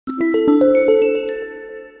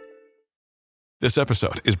This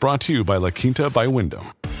episode is brought to you by La Quinta by Wyndham.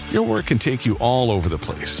 Your work can take you all over the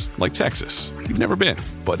place, like Texas. You've never been,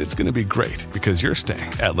 but it's going to be great because you're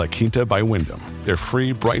staying at La Quinta by Wyndham. Their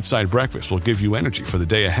free Bright Side breakfast will give you energy for the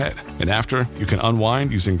day ahead. And after, you can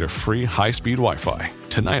unwind using their free high-speed Wi-Fi.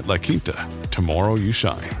 Tonight, La Quinta. Tomorrow, you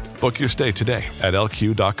shine. Book your stay today at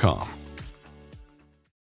lq.com.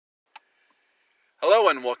 Hello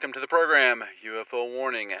and welcome to the program, UFO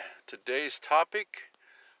Warning. Today's topic,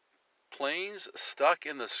 planes stuck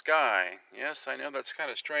in the sky. Yes, I know that's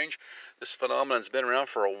kind of strange. This phenomenon's been around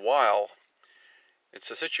for a while.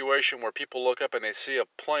 It's a situation where people look up and they see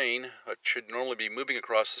a plane that should normally be moving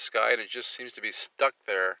across the sky, and it just seems to be stuck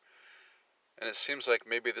there. And it seems like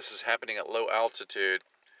maybe this is happening at low altitude.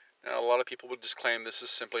 Now, a lot of people would just claim this is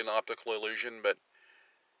simply an optical illusion, but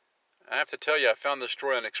I have to tell you, I found this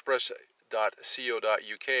story on express.co.uk,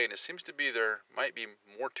 and it seems to be there might be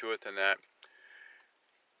more to it than that.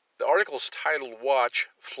 The article is titled, Watch,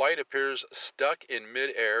 Flight Appears Stuck in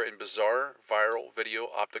Mid-Air in Bizarre Viral Video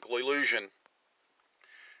Optical Illusion.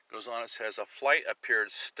 Goes on, it says, a flight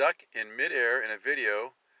appeared stuck in mid-air in a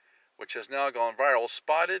video, which has now gone viral,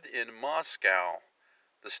 spotted in Moscow.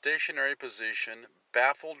 The stationary position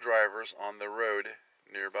baffled drivers on the road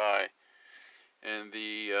nearby. And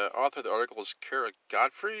the author of the article is Kara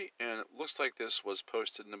Godfrey, and it looks like this was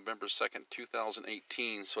posted November 2nd,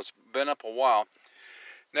 2018, so it's been up a while.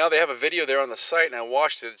 Now they have a video there on the site, and I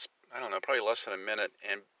watched it. It's, I don't know, probably less than a minute.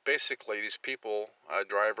 And basically, these people, a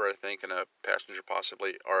driver, I think, and a passenger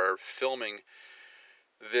possibly, are filming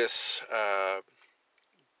this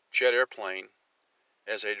jet airplane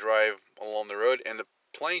as they drive along the road. And the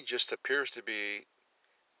plane just appears to be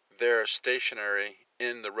there stationary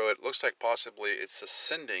in the road. It looks like possibly it's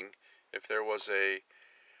ascending if there was a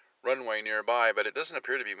runway nearby, but it doesn't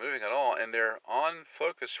appear to be moving at all. And they're on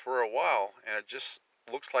focus for a while, and it just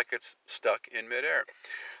looks like it's stuck in midair.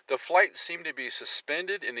 The flight seemed to be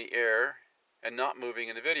suspended in the air and not moving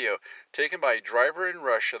in the video. Taken by a driver in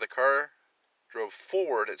Russia, the car drove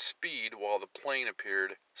forward at speed while the plane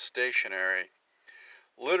appeared stationary.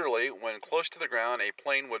 Literally, when close to the ground, a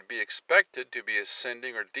plane would be expected to be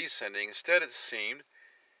ascending or descending. Instead, it seemed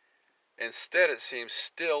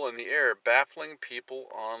still in the air, baffling people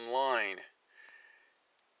online.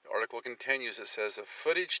 The article continues. It says, a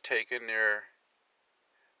footage taken near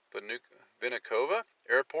Vnukovo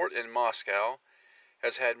Airport in Moscow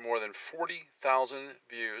has had more than 40,000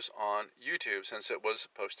 views on YouTube since it was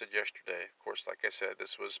posted yesterday. Of course, like I said,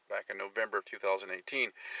 this was back in November of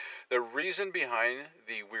 2018. The reason behind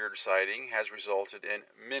the weird sighting has resulted in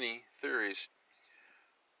many theories.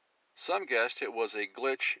 Some guessed it was a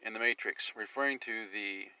glitch in the Matrix, referring to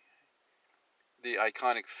the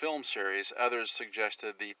iconic film series. Others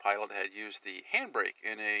suggested the pilot had used the handbrake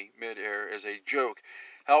in a mid-air as a joke.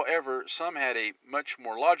 However, some had a much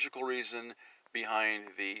more logical reason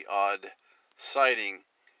behind the odd sighting.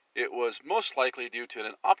 It was most likely due to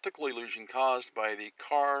an optical illusion caused by the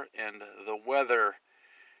car and the weather.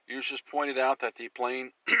 Users pointed out that the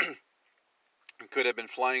plane could have been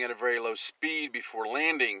flying at a very low speed before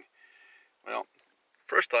landing. Well,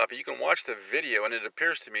 first off, you can watch the video, and it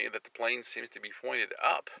appears to me that the plane seems to be pointed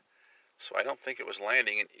up. So I don't think it was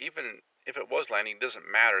landing, and even if it was landing, it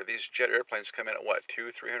doesn't matter. These jet airplanes come in at,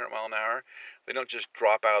 200-300 mile an hour? They don't just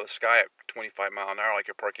drop out of the sky at 25 mile an hour like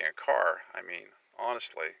you're parking a car. I mean,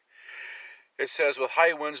 honestly. It says, with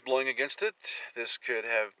high winds blowing against it, this could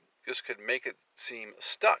make it seem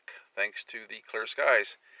stuck, thanks to the clear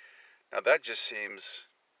skies. Now, that just seems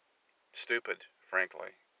stupid, frankly.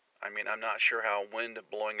 I mean, I'm not sure how wind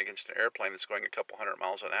blowing against an airplane that's going a couple hundred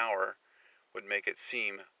miles an hour would make it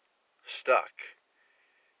seem stuck.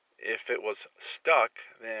 If it was stuck,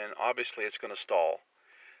 then obviously it's going to stall.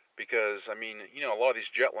 Because, I mean, a lot of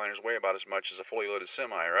these jetliners weigh about as much as a fully loaded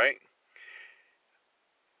semi, right?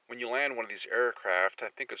 When you land one of these aircraft, I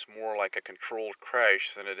think it's more like a controlled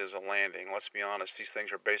crash than it is a landing. Let's be honest, these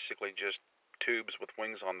things are basically just tubes with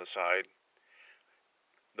wings on the side.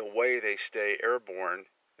 The way they stay airborne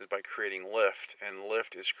is by creating lift, and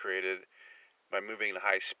lift is created by moving at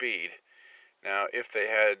high speed. Now, if they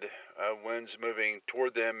had winds moving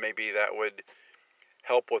toward them, maybe that would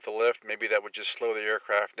help with the lift. Maybe that would just slow the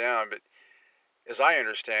aircraft down. But as I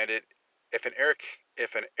understand it, if an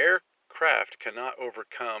aircraft cannot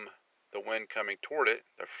overcome the wind coming toward it,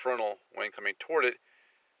 the frontal wind coming toward it,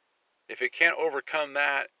 if it can't overcome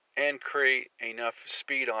that and create enough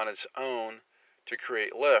speed on its own to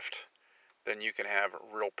create lift, then you can have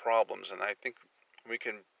real problems. And I think we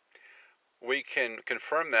can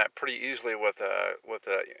confirm that pretty easily with a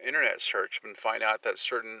internet search and find out that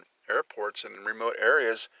certain airports in remote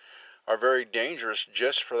areas are very dangerous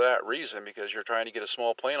just for that reason, because you're trying to get a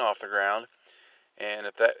small plane off the ground. And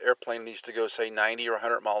if that airplane needs to go, say, 90 or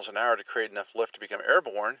 100 miles an hour to create enough lift to become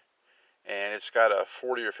airborne, and it's got a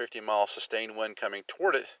 40 or 50 mile sustained wind coming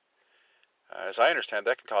toward it, as I understand,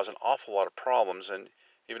 that can cause an awful lot of problems and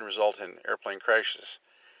even result in airplane crashes.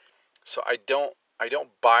 So I don't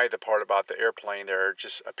buy the part about the airplane there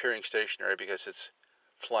just appearing stationary because it's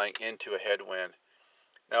flying into a headwind.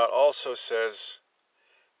 Now it also says,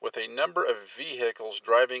 with a number of vehicles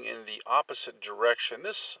driving in the opposite direction.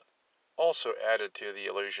 This also added to the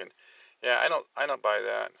illusion. Yeah, I don't buy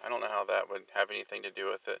that. I don't know how that would have anything to do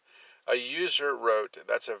with it. A user wrote,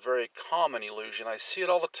 that's a very common illusion. I see it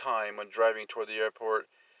all the time when driving toward the airport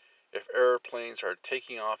if airplanes are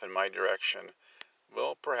taking off in my direction.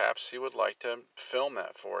 Well, perhaps he would like to film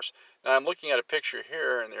that for us. Now I'm looking at a picture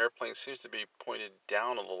here, and the airplane seems to be pointed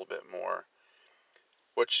down a little bit more,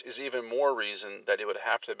 which is even more reason that it would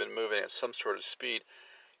have to have been moving at some sort of speed.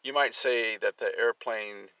 You might say that the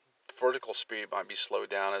airplane vertical speed might be slowed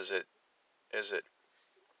down as it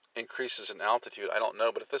increases in altitude. I don't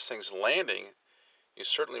know, but if this thing's landing, you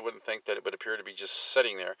certainly wouldn't think that it would appear to be just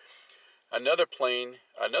sitting there. Another plane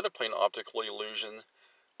optical illusion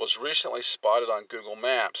was recently spotted on Google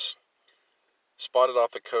Maps. Spotted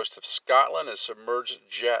off the coast of Scotland, a submerged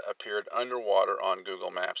jet appeared underwater on Google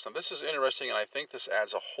Maps. Now this is interesting, and I think this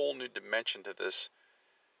adds a whole new dimension to this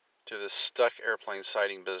stuck airplane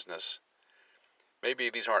sighting business. Maybe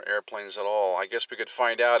these aren't airplanes at all. I guess we could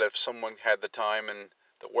find out if someone had the time and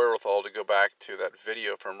the wherewithal to go back to that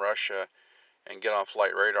video from Russia and get on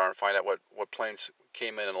flight radar and find out what planes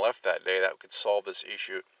came in and left that day. That could solve this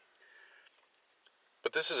issue.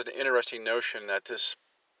 But this is an interesting notion that this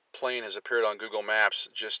plane has appeared on Google Maps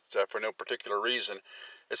just for no particular reason.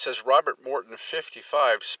 It says Robert Morton,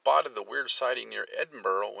 55, spotted the weird sighting near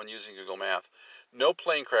Edinburgh when using Google Maps. No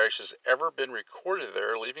plane crash has ever been recorded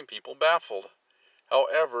there, leaving people baffled.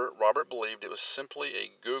 However, Robert believed it was simply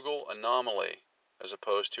a Google anomaly as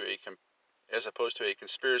opposed to a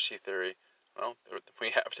conspiracy theory. Well,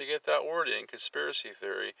 we have to get that word in, conspiracy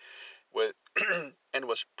theory, with and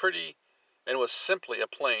was simply a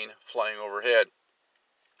plane flying overhead.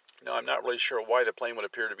 Now, I'm not really sure why the plane would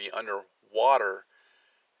appear to be underwater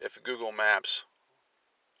if Google Maps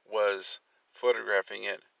was photographing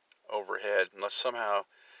it overhead, unless somehow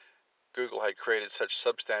Google had created such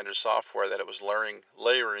substandard software that it was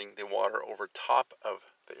layering the water over top of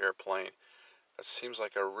the airplane. That seems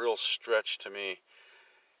like a real stretch to me.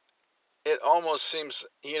 It almost seems,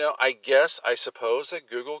 I suppose that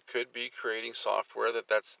Google could be creating software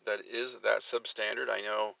that is that substandard. I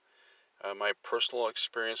know my personal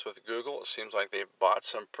experience with Google, it seems like they've bought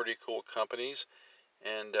some pretty cool companies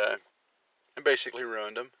and basically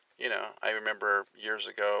ruined them. I remember years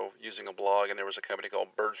ago using a blog, and there was a company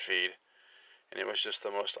called BirdFeed, and it was just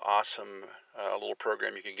the most awesome little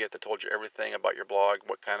program you could get that told you everything about your blog,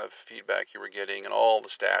 what kind of feedback you were getting, and all the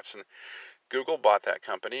stats. And Google bought that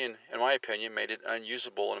company, and in my opinion, made it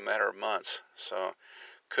unusable in a matter of months. So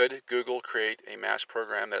could Google create a mass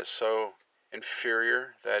program that is so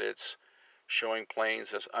inferior that it's showing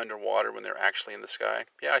planes as underwater when they're actually in the sky?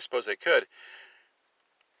 Yeah, I suppose they could.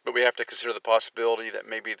 But we have to consider the possibility that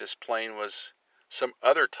maybe this plane was some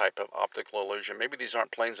other type of optical illusion. Maybe these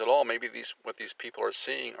aren't planes at all. Maybe what these people are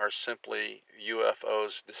seeing are simply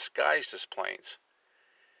UFOs disguised as planes.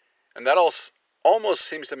 And that almost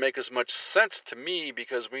seems to make as much sense to me,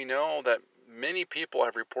 because we know that many people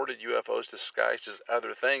have reported UFOs disguised as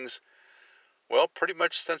other things. Well, pretty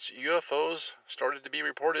much since UFOs started to be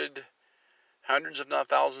reported hundreds, if not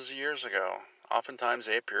thousands of years ago. Oftentimes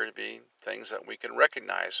they appear to be things that we can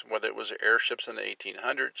recognize, whether it was airships in the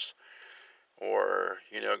 1800s or,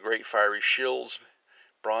 great fiery shields,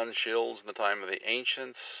 bronze shields in the time of the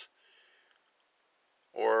ancients,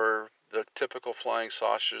 or the typical flying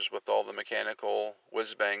saucers with all the mechanical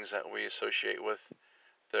whiz-bangs that we associate with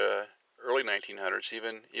the early 1900s,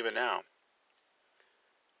 even now.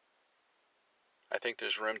 I think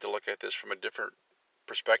there's room to look at this from a different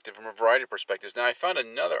perspective, from a variety of perspectives. Now, I found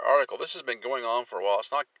another article. This has been going on for a while.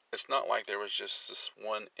 It's not like there was just this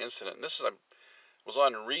one incident. And this was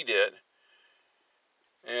on Reddit,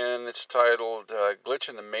 and it's titled "Glitch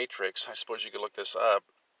in the Matrix." I suppose you could look this up.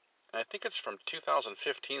 And I think it's from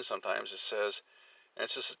 2015. Sometimes it says, and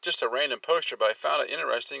it's just a random poster, but I found it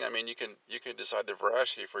interesting. I mean, you can decide the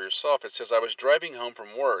veracity for yourself. It says, I was driving home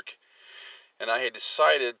from work, and I had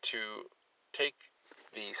decided to take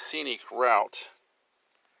the scenic route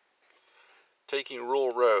taking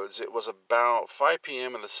rural roads. It was about 5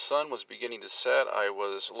 p.m. and the sun was beginning to set. I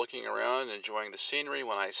was looking around and enjoying the scenery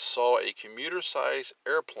when I saw a commuter-sized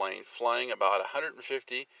airplane flying about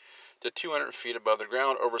 150 to 200 feet above the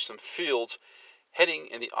ground over some fields, heading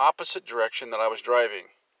in the opposite direction that I was driving.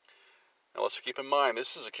 Now let's keep in mind,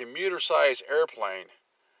 this is a commuter-sized airplane.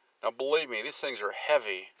 Now believe me, these things are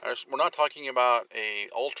heavy. We're not talking about a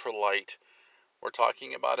ultralight. We're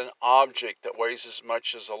talking about an object that weighs as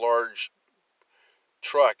much as a large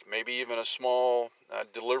truck, maybe even a small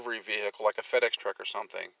delivery vehicle like a FedEx truck or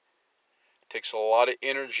something. It takes a lot of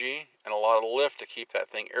energy and a lot of lift to keep that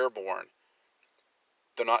thing airborne.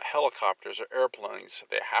 They're not helicopters or airplanes.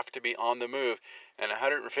 They have to be on the move. And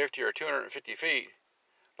 150 or 250 feet,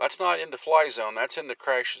 that's not in the fly zone, that's in the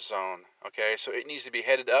crash zone. Okay, so it needs to be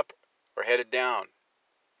headed up or headed down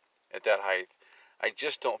at that height. I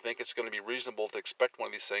just don't think it's going to be reasonable to expect one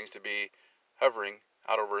of these things to be hovering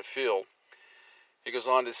out over a field. He goes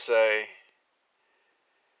on to say,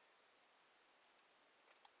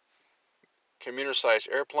 commuter-sized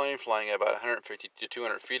airplane flying at about 150 to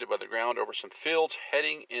 200 feet above the ground over some fields,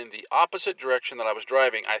 heading in the opposite direction that I was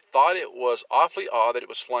driving. I thought it was awfully odd that it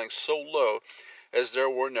was flying so low, as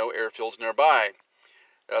there were no airfields nearby.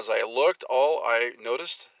 As I looked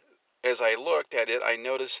at it, I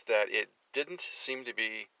noticed that it didn't seem to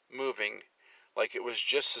be moving, like it was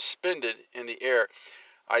just suspended in the air.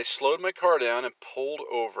 I slowed my car down and pulled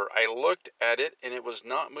over. I looked at it and it was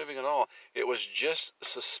not moving at all. It was just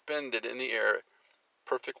suspended in the air,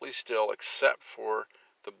 perfectly still except for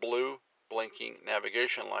the blue blinking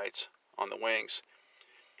navigation lights on the wings.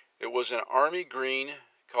 It was an army green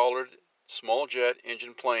collared small jet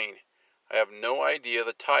engine plane. I have no idea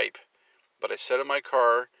the type, but I sat in my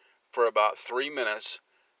car for about 3 minutes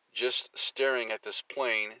just staring at this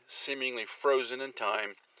plane, seemingly frozen in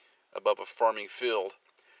time above a farming field.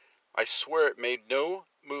 I swear it made no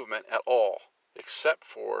movement at all, except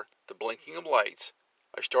for the blinking of lights.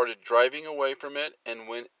 I started driving away from it, and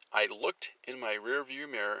when I looked in my rearview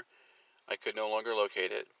mirror, I could no longer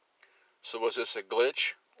locate it. So was this a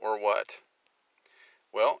glitch, or what?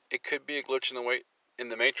 Well, it could be a glitch in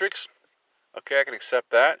the Matrix. Okay, I can accept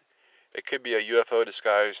that. It could be a UFO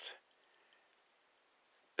disguised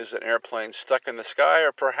as an airplane stuck in the sky,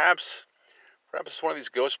 or perhaps it's one of these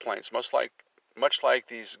ghost planes, much like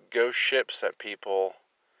these ghost ships that people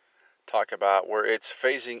talk about, where it's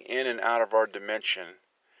phasing in and out of our dimension.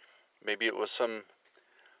 Maybe it was some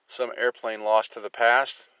airplane lost to the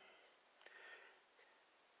past.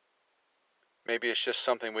 Maybe it's just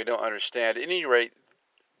something we don't understand. At any rate,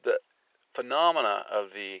 the phenomena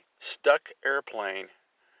of the stuck airplane,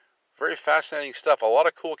 very fascinating stuff. A lot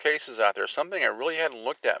of cool cases out there. Something I really hadn't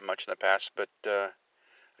looked at much in the past, but a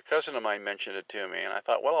cousin of mine mentioned it to me, and I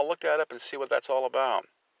thought, well, I'll look that up and see what that's all about.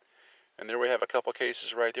 And there we have a couple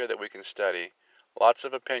cases right there that we can study. Lots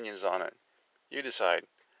of opinions on it. You decide.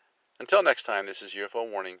 Until next time, this is UFO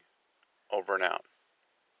Warning. Over and out.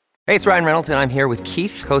 Hey, it's Ryan Reynolds, and I'm here with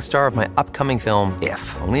Keith, co-star of my upcoming film,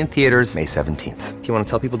 If, only in theaters May 17th. Do you want to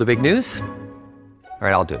tell people the big news? All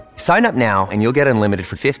right, I'll do it. Sign up now and you'll get unlimited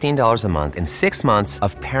for $15 a month and 6 months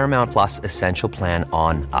of Paramount Plus Essential Plan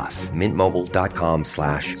on us.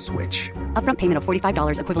 MintMobile.com/switch. Upfront payment of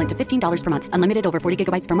 $45 equivalent to $15 per month. Unlimited over 40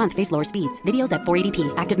 gigabytes per month. Face lower speeds. Videos at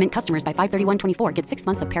 480p. Active Mint customers by 531.24 get 6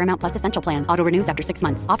 months of Paramount Plus Essential Plan. Auto renews after 6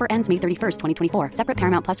 months. Offer ends May 31st, 2024. Separate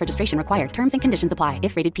Paramount Plus registration required. Terms and conditions apply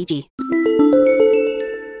if rated PG.